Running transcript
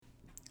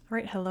All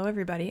right, hello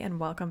everybody,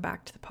 and welcome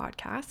back to the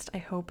podcast. I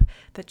hope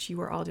that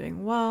you are all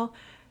doing well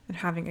and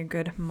having a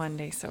good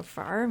Monday so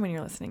far when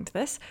you're listening to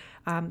this.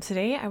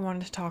 Today, I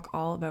wanted to talk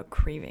all about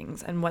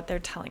cravings and what they're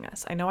telling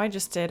us. I know I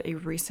just did a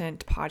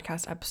recent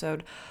podcast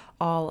episode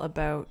all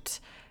about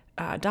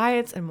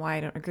diets and why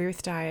I don't agree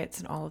with diets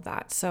and all of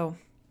that. So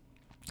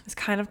this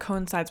kind of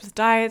coincides with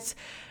diets.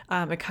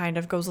 It kind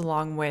of goes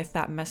along with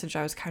that message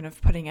I was kind of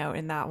putting out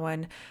in that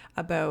one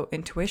about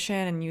intuition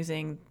and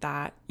using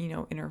that,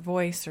 inner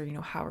voice or,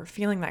 how we're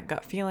feeling, that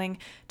gut feeling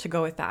to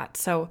go with that.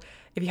 So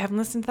if you haven't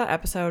listened to that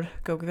episode,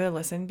 go give it a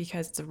listen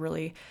because it's a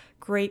really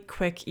great,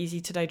 quick,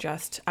 easy to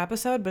digest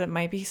episode, but it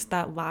might be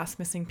that last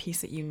missing piece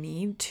that you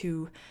need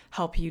to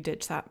help you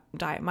ditch that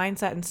diet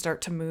mindset and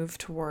start to move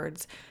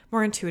towards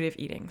more intuitive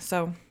eating.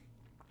 So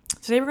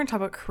today we're going to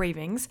talk about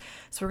cravings.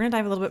 So we're going to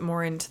dive a little bit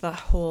more into the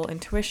whole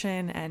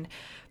intuition and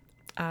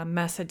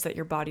message that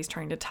your body's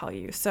trying to tell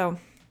you. So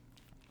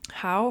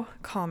how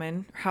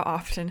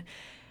often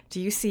do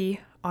you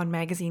see on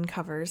magazine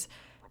covers,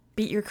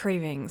 beat your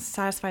cravings,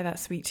 satisfy that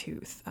sweet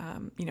tooth,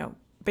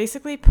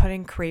 basically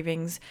putting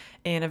cravings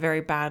in a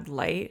very bad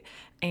light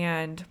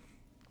and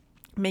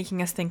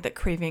making us think that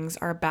cravings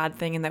are a bad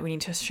thing and that we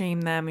need to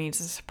shame them, we need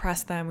to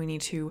suppress them, we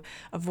need to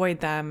avoid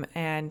them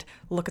and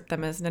look at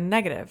them as a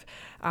negative.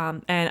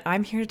 And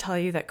I'm here to tell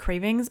you that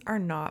cravings are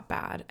not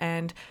bad.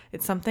 And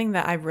it's something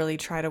that I really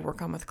try to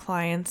work on with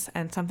clients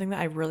and something that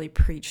I really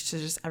preach to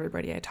just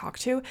everybody I talk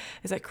to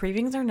is that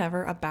cravings are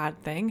never a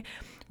bad thing.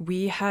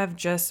 We have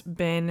just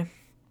been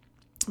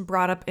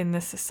brought up in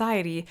this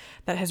society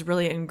that has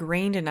really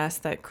ingrained in us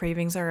that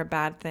cravings are a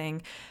bad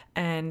thing.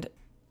 And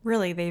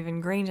really, they've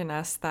ingrained in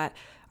us that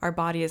our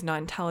body is not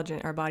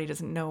intelligent, our body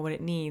doesn't know what it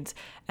needs,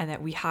 and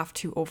that we have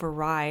to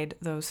override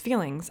those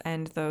feelings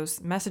and those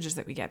messages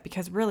that we get.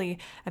 Because really,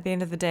 at the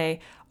end of the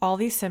day, all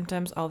these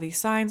symptoms, all these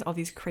signs, all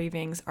these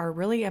cravings are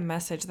really a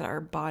message that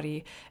our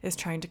body is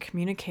trying to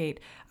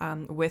communicate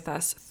with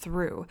us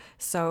through.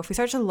 So if we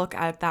start to look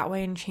at it that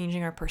way and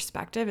changing our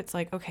perspective, it's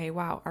like, okay,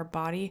 wow, our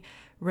body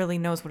really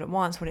knows what it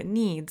wants, what it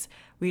needs.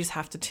 We just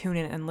have to tune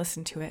in and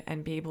listen to it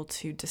and be able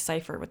to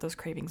decipher what those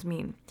cravings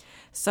mean.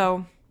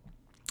 So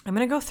I'm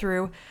going to go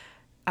through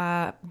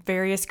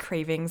various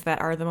cravings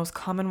that are the most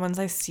common ones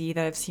I see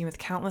that I've seen with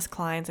countless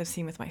clients, I've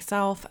seen with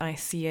myself, and I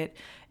see it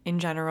in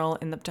general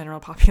in the general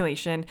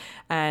population.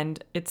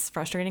 And it's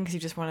frustrating because you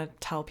just want to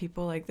tell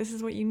people like, this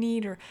is what you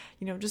need, or,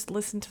 just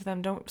listen to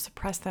them, don't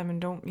suppress them, and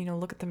don't,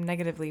 look at them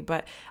negatively.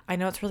 But I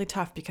know it's really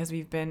tough because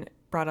we've been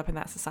brought up in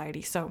that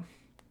society. So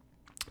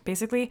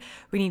basically,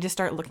 we need to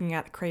start looking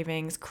at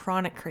cravings,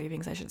 chronic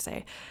cravings, I should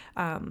say,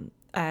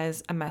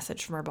 as a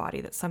message from our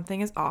body that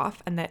something is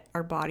off and that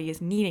our body is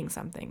needing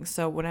something.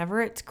 So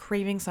whenever it's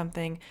craving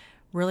something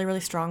really, really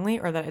strongly,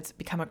 or that it's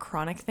become a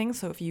chronic thing.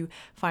 So if you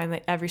find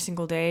that every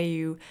single day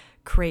you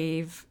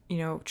crave,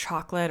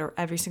 chocolate, or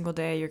every single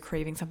day you're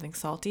craving something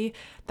salty,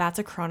 that's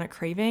a chronic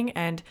craving.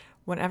 And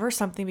whenever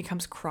something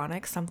becomes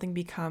chronic, something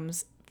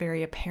becomes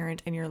very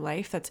apparent in your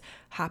life that's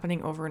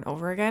happening over and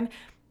over again,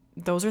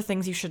 those are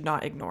things you should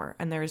not ignore.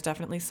 And there is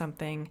definitely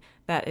something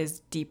that is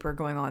deeper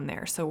going on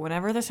there. So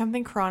whenever there's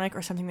something chronic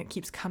or something that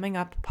keeps coming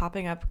up,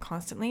 popping up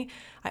constantly,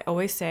 I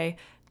always say,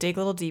 dig a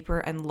little deeper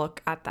and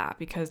look at that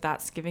because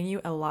that's giving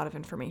you a lot of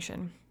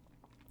information.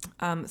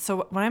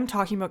 So when I'm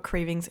talking about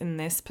cravings in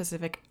this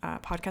specific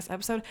podcast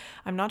episode,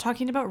 I'm not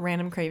talking about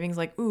random cravings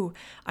like, ooh,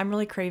 I'm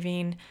really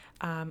craving,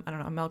 a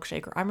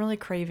milkshake, or I'm really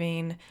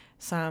craving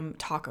some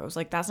tacos.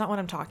 Like, that's not what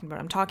I'm talking about.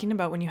 I'm talking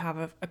about when you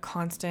have a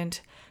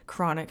constant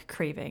chronic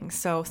craving.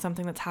 So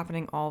something that's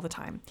happening all the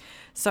time.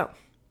 So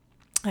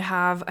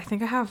I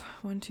think I have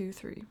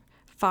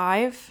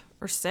 5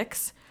 or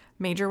 6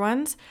 major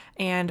ones,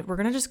 and we're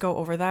going to just go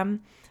over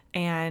them.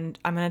 And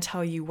I'm going to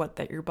tell you what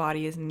that your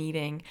body is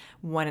needing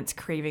when it's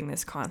craving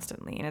this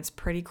constantly. And it's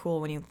pretty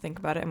cool when you think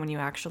about it and when you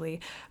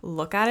actually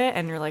look at it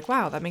and you're like,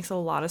 wow, that makes a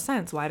lot of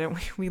sense. Why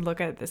don't we look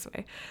at it this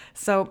way?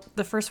 So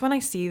the first one I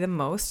see the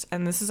most,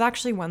 and this is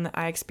actually one that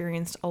I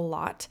experienced a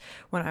lot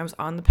when I was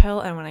on the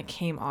pill and when I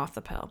came off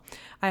the pill.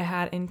 I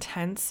had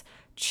intense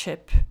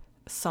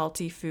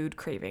salty food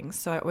cravings.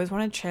 So I always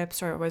wanted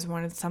chips, or I always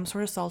wanted some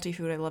sort of salty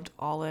food. I loved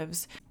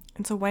olives.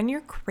 And so when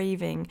you're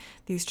craving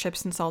these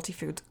chips and salty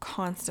foods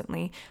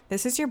constantly,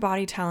 this is your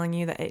body telling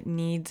you that it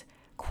needs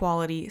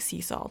quality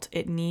sea salt.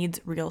 It needs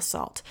real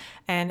salt.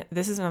 And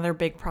this is another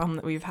big problem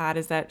that we've had,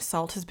 is that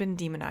salt has been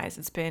demonized.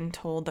 It's been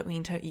told that we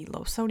need to eat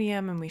low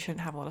sodium and we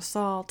shouldn't have a lot of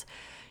salt,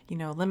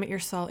 limit your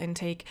salt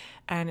intake.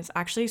 And it's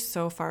actually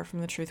so far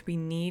from the truth. We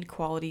need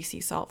quality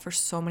sea salt for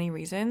so many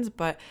reasons,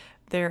 but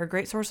they're a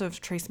great source of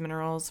trace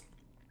minerals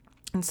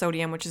and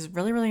sodium, which is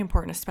really, really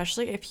important,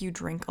 especially if you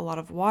drink a lot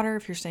of water.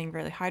 If you're staying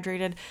really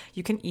hydrated,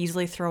 you can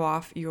easily throw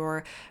off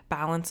your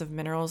balance of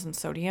minerals and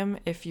sodium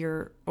if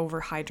you're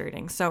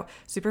overhydrating. So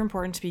super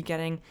important to be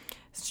getting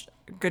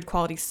good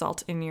quality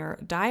salt in your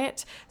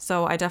diet.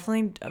 So I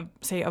definitely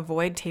say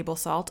avoid table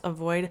salt,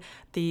 avoid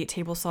the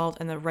table salt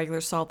and the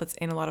regular salt that's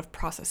in a lot of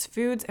processed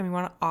foods. And we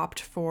want to opt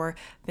for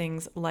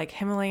things like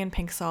Himalayan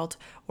pink salt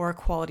or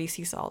quality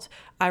sea salt.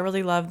 I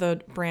really love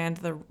the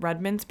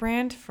Redmond's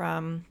brand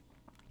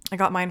I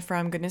got mine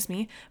from Goodness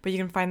Me, but you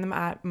can find them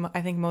at,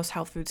 I think, most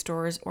health food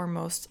stores or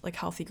most like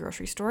healthy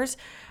grocery stores.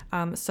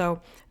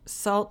 So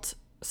salt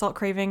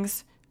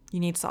cravings,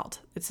 you need salt.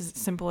 It's as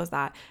simple as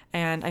that.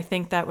 And I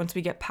think that once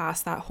we get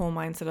past that whole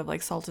mindset of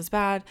like salt is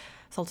bad,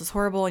 salt is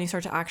horrible, and you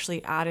start to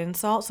actually add in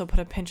salt, so put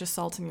a pinch of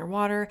salt in your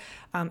water,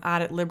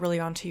 add it liberally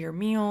onto your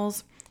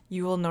meals,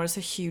 you will notice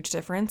a huge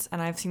difference.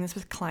 And I've seen this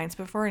with clients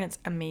before, and it's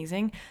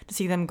amazing to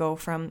see them go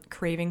from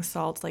craving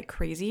salt like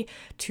crazy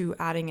to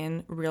adding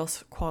in real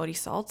quality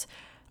salt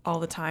all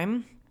the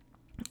time,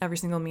 every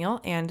single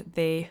meal. And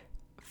they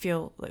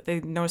feel like they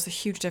notice a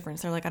huge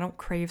difference. They're like, I don't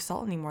crave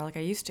salt anymore like I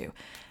used to.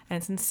 And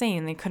it's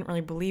insane. They couldn't really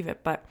believe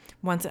it. But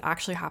once it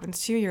actually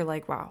happens to you, you're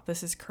like, wow,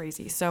 this is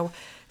crazy. So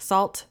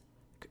salt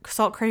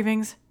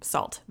cravings,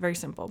 salt, very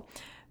simple.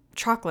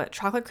 Chocolate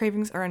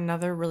cravings are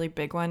another really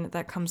big one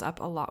that comes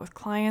up a lot with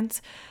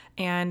clients.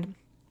 And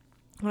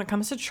when it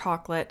comes to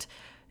chocolate,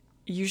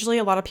 usually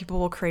a lot of people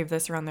will crave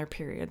this around their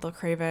period. They'll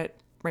crave it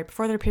right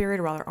before their period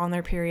or while they're on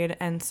their period.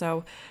 And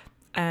so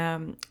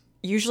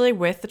usually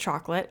with the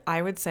chocolate,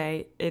 I would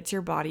say it's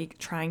your body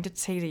trying to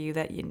say to you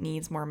that it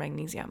needs more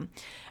magnesium.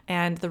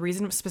 And the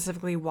reason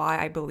specifically why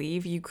I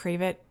believe you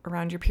crave it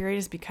around your period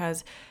is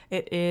because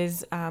it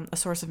is a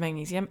source of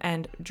magnesium,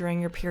 and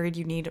during your period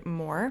you need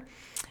more.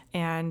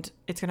 And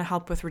it's going to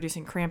help with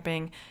reducing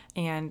cramping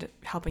and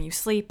helping you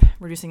sleep,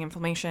 reducing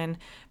inflammation,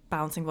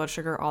 balancing blood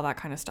sugar, all that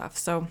kind of stuff.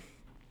 So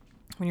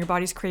when your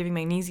body's craving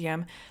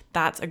magnesium,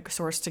 that's a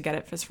source to get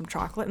it is from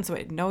chocolate. And so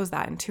it knows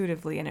that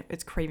intuitively, and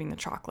it's craving the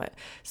chocolate.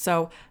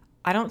 So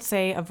I don't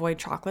say avoid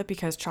chocolate,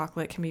 because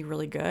chocolate can be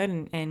really good.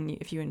 And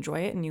if you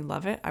enjoy it and you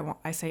love it,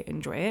 I say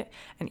enjoy it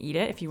and eat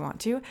it if you want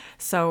to.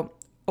 So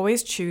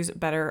always choose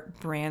better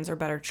brands or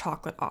better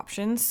chocolate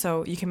options.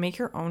 So you can make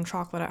your own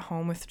chocolate at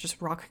home with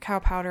just raw cacao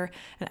powder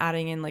and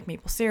adding in like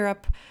maple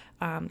syrup,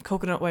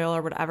 coconut oil,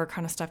 or whatever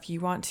kind of stuff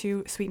you want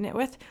to sweeten it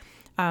with.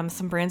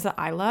 Some brands that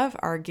I love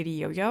are Giddy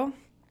Yo-Yo.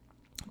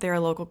 They're a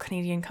local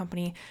Canadian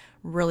company,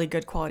 really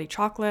good quality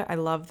chocolate. I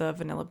love the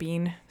vanilla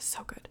bean,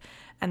 so good.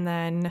 And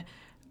then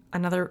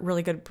another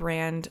really good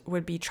brand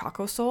would be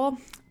Choco Soul.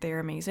 They're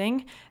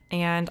amazing.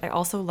 And I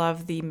also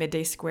love the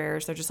Midday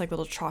Squares. They're just like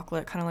little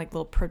chocolate, kind of like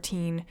little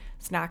protein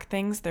snack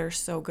things. They're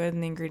so good,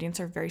 and the ingredients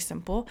are very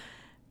simple,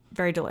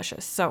 very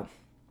delicious. So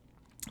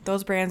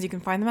those brands, you can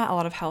find them at a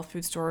lot of health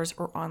food stores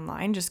or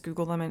online. Just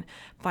Google them and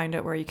find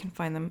out where you can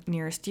find them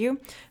nearest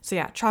you. So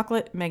yeah,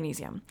 chocolate,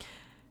 magnesium.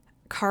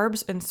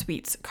 Carbs and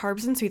sweets.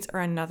 Carbs and sweets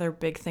are another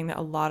big thing that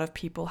a lot of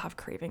people have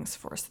cravings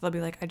for. So they'll be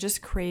like, I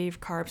just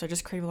crave carbs. I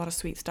just crave a lot of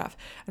sweet stuff.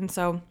 And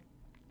so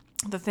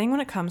the thing when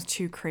it comes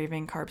to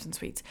craving carbs and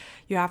sweets,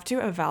 you have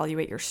to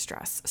evaluate your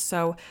stress.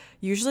 So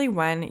usually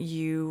when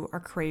you are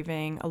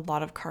craving a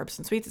lot of carbs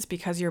and sweets, it's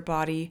because your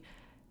body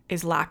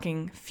is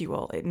lacking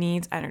fuel. It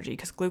needs energy,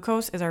 because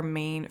glucose is our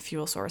main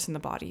fuel source in the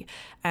body.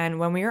 And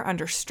when we are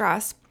under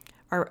stress,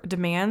 our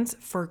demands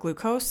for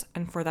glucose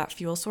and for that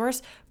fuel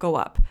source go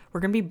up.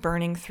 We're going to be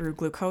burning through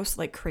glucose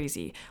like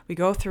crazy. We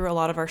go through a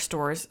lot of our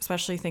stores,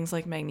 especially things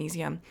like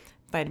magnesium,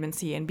 vitamin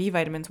C, and B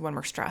vitamins when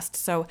we're stressed.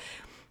 So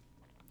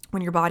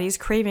when your body is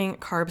craving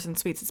carbs and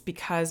sweets, it's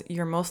because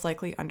you're most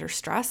likely under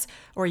stress,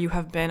 or you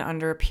have been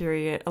under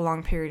a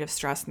long period of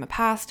stress in the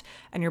past,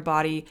 and your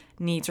body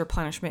needs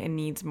replenishment and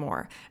needs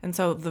more. And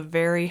so the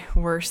very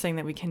worst thing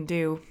that we can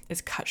do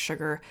is cut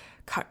sugar,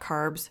 cut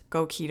carbs,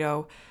 go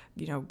keto,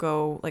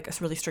 go like a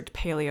really strict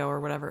paleo or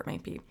whatever it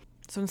might be.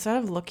 So instead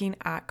of looking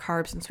at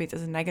carbs and sweets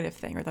as a negative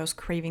thing, or those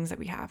cravings that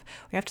we have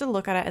to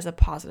look at it as a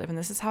positive. And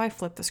this is how I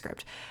flip the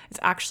script. It's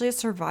actually a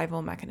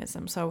survival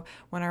mechanism. So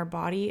when our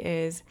body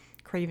is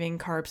craving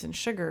carbs and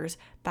sugars,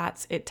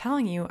 that's it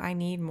telling you, I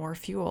need more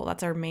fuel.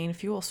 That's our main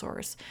fuel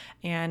source.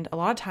 And a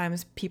lot of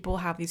times people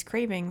have these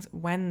cravings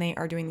when they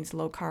are doing these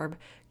low carb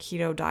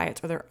keto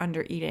diets, or they're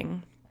under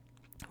eating,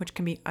 which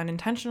can be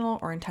unintentional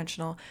or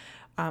intentional.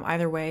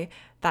 Either way,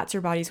 that's your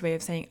body's way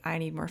of saying, I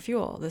need more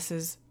fuel. This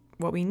is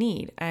what we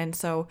need. And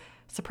so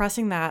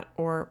suppressing that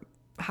or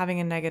having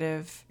a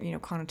negative,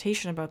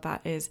 connotation about that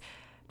is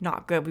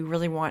not good. We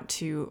really want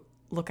to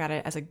look at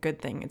it as a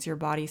good thing. It's your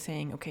body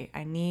saying, okay,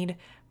 I need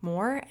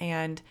more,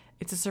 and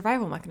it's a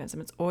survival mechanism.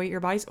 It's always,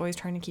 your body's always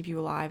trying to keep you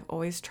alive,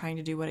 always trying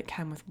to do what it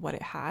can with what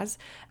it has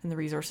and the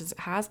resources it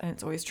has, and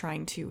it's always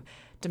trying to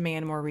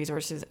demand more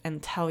resources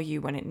and tell you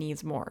when it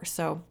needs more.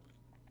 So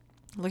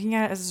looking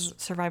at it as a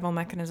survival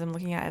mechanism,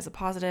 looking at it as a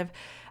positive.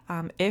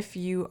 If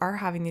you are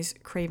having these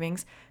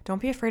cravings,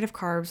 don't be afraid of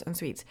carbs and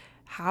sweets.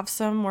 Have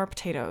some more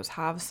potatoes,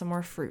 have some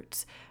more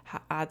fruits,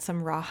 add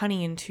some raw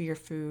honey into your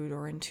food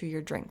or into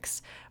your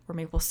drinks, or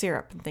maple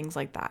syrup and things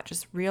like that.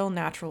 Just real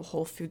natural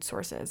whole food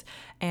sources,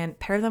 and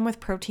pair them with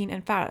protein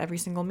and fat every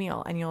single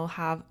meal, and you'll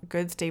have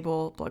good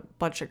stable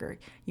blood sugar.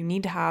 You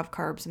need to have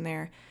carbs in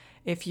there.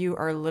 If you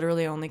are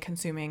literally only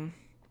consuming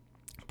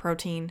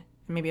protein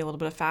maybe a little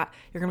bit of fat,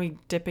 you're going to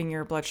be dipping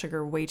your blood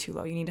sugar way too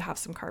low. You need to have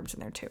some carbs in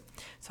there too.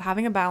 So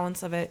having a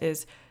balance of it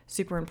is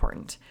super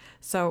important.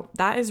 So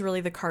that is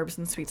really the carbs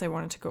and sweets I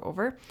wanted to go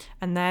over.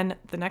 And then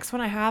the next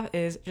one I have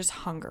is just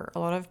hunger. A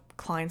lot of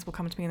clients will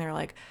come to me and they're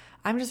like,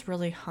 I'm just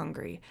really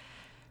hungry.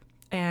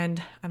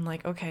 And I'm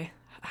like, okay,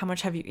 how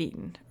much have you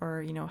eaten?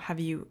 Or, have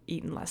you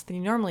eaten less than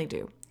you normally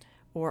do?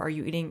 Or are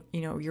you eating,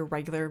 your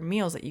regular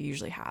meals that you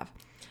usually have?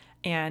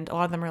 And a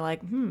lot of them are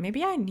like,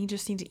 maybe I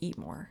just need to eat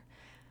more.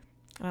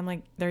 And I'm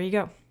like, there you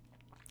go.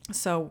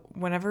 So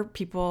whenever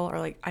people are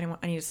like, I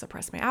need to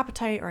suppress my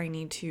appetite, or I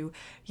need to,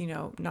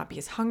 not be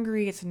as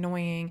hungry, it's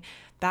annoying.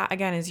 That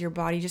again is your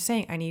body just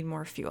saying, I need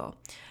more fuel.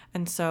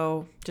 And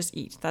so just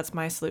eat. That's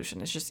my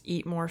solution, is just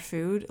eat more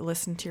food,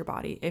 listen to your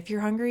body. If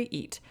you're hungry,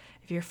 eat.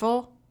 If you're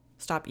full,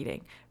 stop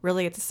eating.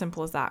 Really, it's as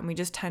simple as that. And we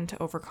just tend to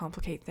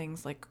overcomplicate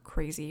things like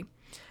crazy.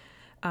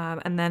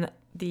 And then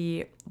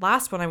the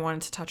last one I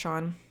wanted to touch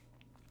on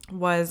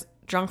was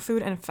junk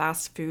food and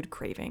fast food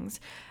cravings.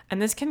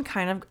 And this can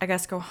kind of, I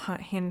guess, go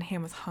hand in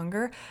hand with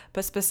hunger,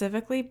 but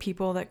specifically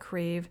people that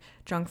crave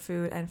junk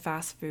food and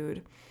fast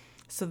food.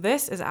 So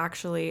this is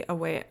actually a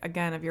way,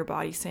 again, of your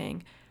body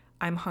saying,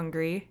 I'm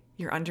hungry,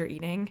 you're under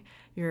eating,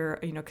 you're,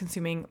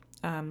 consuming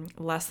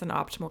less than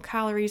optimal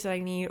calories that I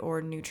need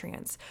or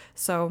nutrients.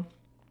 So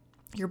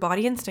your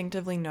body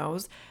instinctively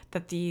knows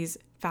that these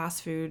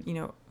fast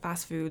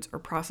foods or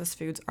processed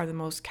foods are the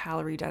most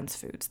calorie dense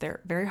foods.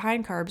 They're very high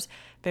in carbs,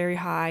 very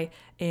high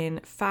in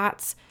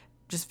fats,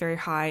 just very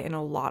high in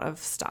a lot of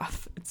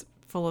stuff. It's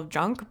full of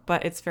junk,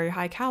 but it's very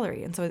high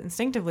calorie. And so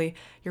instinctively,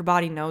 your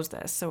body knows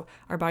this. So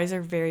our bodies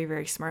are very,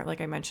 very smart,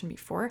 like I mentioned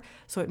before.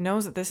 So it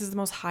knows that this is the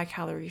most high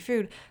calorie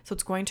food. So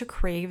it's going to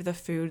crave the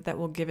food that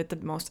will give it the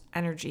most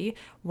energy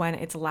when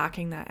it's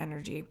lacking that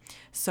energy.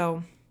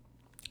 So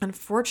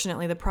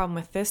unfortunately, the problem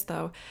with this,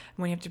 though,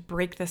 when you have to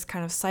break this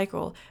kind of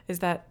cycle, is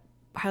that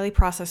highly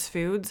processed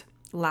foods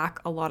lack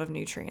a lot of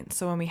nutrients.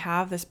 So when we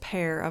have this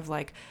pair of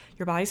like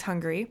your body's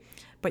hungry,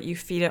 but you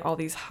feed it all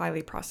these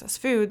highly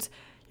processed foods,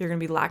 you're going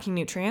to be lacking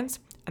nutrients,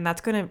 and that's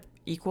going to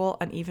equal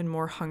an even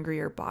more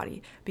hungrier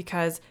body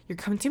because you're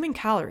consuming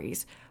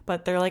calories,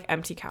 but they're like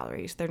empty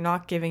calories. They're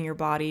not giving your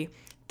body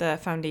the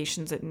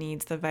foundations it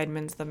needs, the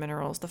vitamins, the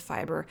minerals, the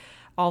fiber,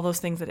 all those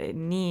things that it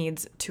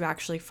needs to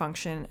actually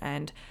function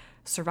and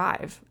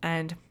survive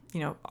and,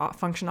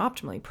 function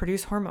optimally,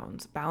 produce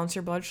hormones, balance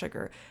your blood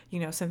sugar,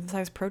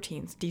 synthesize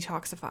proteins,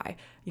 detoxify,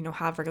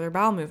 have regular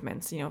bowel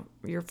movements,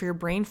 for your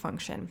brain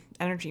function,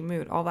 energy,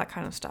 mood, all that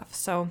kind of stuff.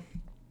 So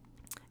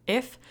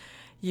if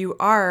you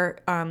are,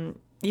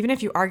 even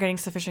if you are getting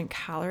sufficient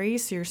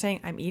calories, so you're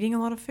saying, I'm eating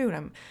a lot of food,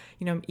 I'm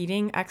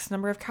eating X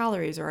number of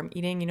calories, or I'm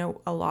eating,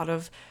 a lot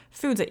of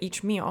foods at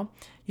each meal,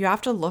 you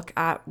have to look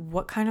at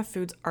what kind of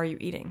foods are you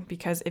eating?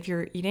 Because if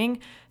you're eating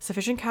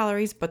sufficient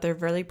calories, but they're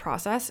very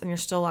processed and you're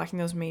still lacking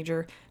those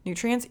major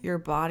nutrients, your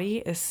body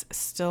is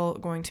still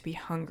going to be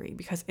hungry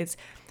because it's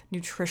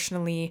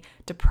nutritionally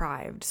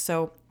deprived.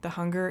 So the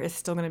hunger is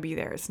still going to be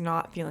there. It's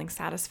not feeling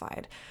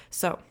satisfied.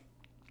 So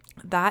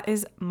that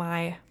is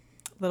my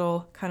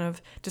little kind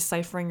of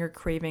deciphering your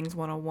cravings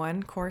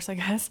 101 course, I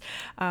guess.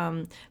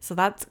 So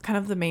that's kind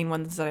of the main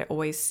ones that I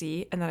always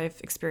see and that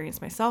I've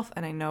experienced myself.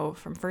 And I know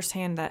from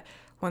firsthand that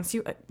once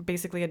you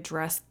basically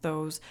address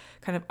those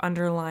kind of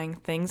underlying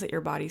things that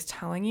your body's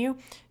telling you,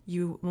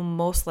 you will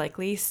most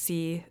likely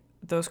see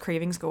those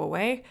cravings go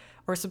away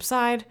or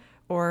subside,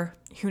 or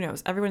who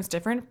knows, everyone's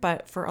different.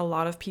 But for a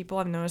lot of people,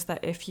 I've noticed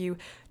that if you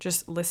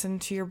just listen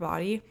to your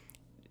body,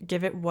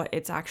 give it what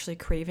it's actually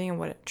craving and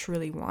what it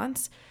truly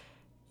wants,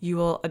 you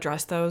will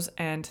address those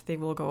and they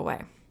will go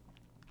away.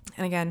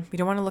 And again, we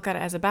don't want to look at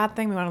it as a bad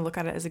thing. We want to look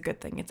at it as a good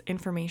thing. It's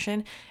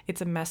information. It's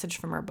a message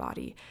from our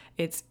body.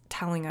 It's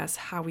telling us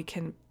how we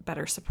can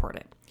better support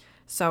it.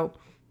 So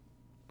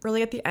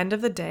really at the end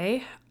of the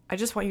day, I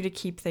just want you to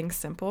keep things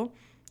simple.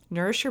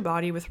 Nourish your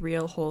body with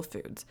real whole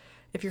foods.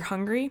 If you're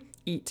hungry,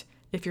 eat.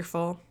 If you're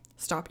full,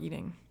 stop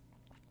eating.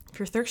 If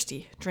you're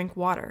thirsty, drink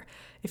water.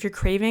 If you're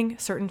craving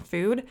certain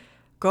food,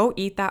 go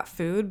eat that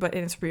food, but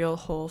in its real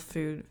whole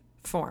food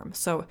form.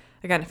 So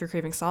again, if you're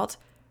craving salt,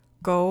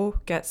 go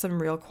get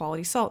some real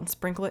quality salt and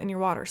sprinkle it in your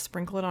water,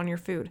 sprinkle it on your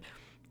food.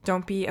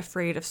 Don't be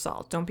afraid of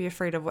salt. Don't be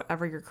afraid of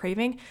whatever you're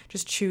craving.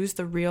 Just choose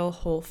the real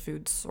whole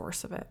food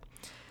source of it.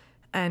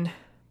 And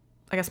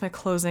I guess my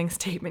closing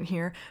statement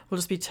here will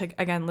just be to,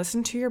 again,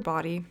 listen to your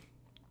body.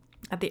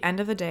 At the end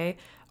of the day,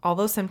 all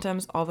those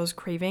symptoms, all those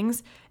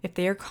cravings, if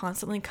they are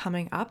constantly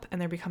coming up and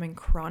they're becoming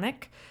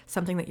chronic,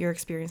 something that you're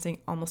experiencing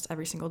almost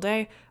every single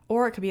day,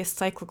 or it could be a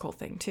cyclical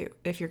thing too.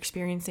 If you're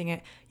experiencing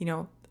it,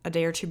 a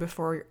day or two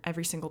before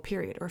every single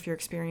period, or if you're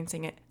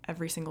experiencing it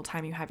every single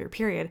time you have your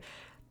period,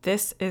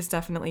 this is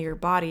definitely your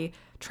body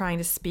trying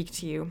to speak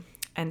to you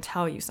and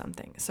tell you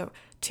something. So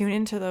tune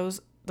into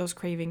those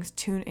cravings,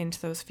 tune into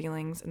those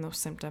feelings and those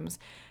symptoms,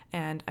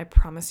 and I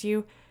promise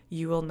you,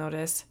 you will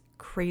notice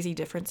crazy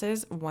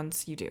differences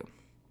once you do.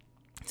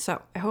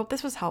 So I hope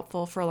this was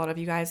helpful for a lot of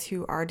you guys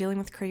who are dealing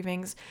with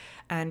cravings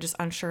and just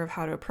unsure of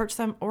how to approach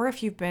them, or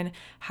if you've been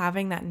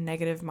having that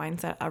negative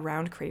mindset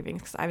around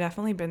cravings, because I've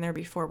definitely been there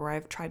before where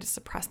I've tried to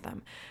suppress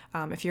them.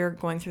 If you're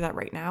going through that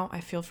right now,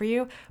 I feel for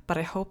you, but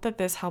I hope that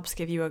this helps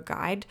give you a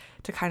guide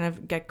to kind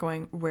of get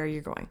going where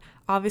you're going.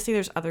 Obviously,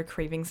 there's other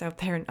cravings out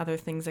there and other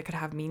things that could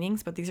have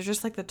meanings, but these are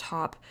just like the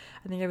top,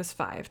 I think it was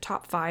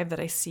top five that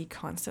I see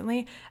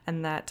constantly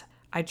and that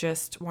I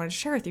just wanted to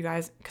share with you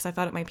guys because I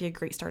thought it might be a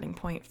great starting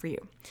point for you.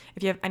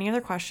 If you have any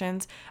other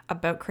questions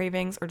about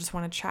cravings or just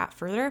want to chat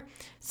further,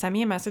 send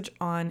me a message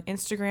on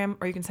Instagram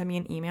or you can send me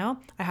an email.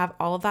 I have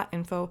all of that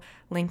info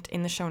linked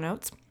in the show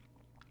notes.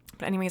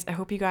 But anyways, I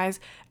hope you guys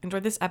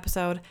enjoyed this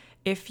episode.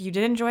 If you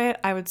did enjoy it,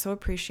 I would so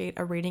appreciate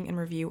a rating and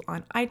review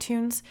on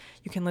iTunes.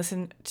 You can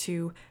listen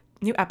to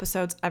new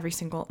episodes every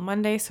single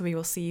Monday. So we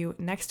will see you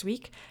next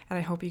week. And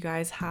I hope you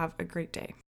guys have a great day.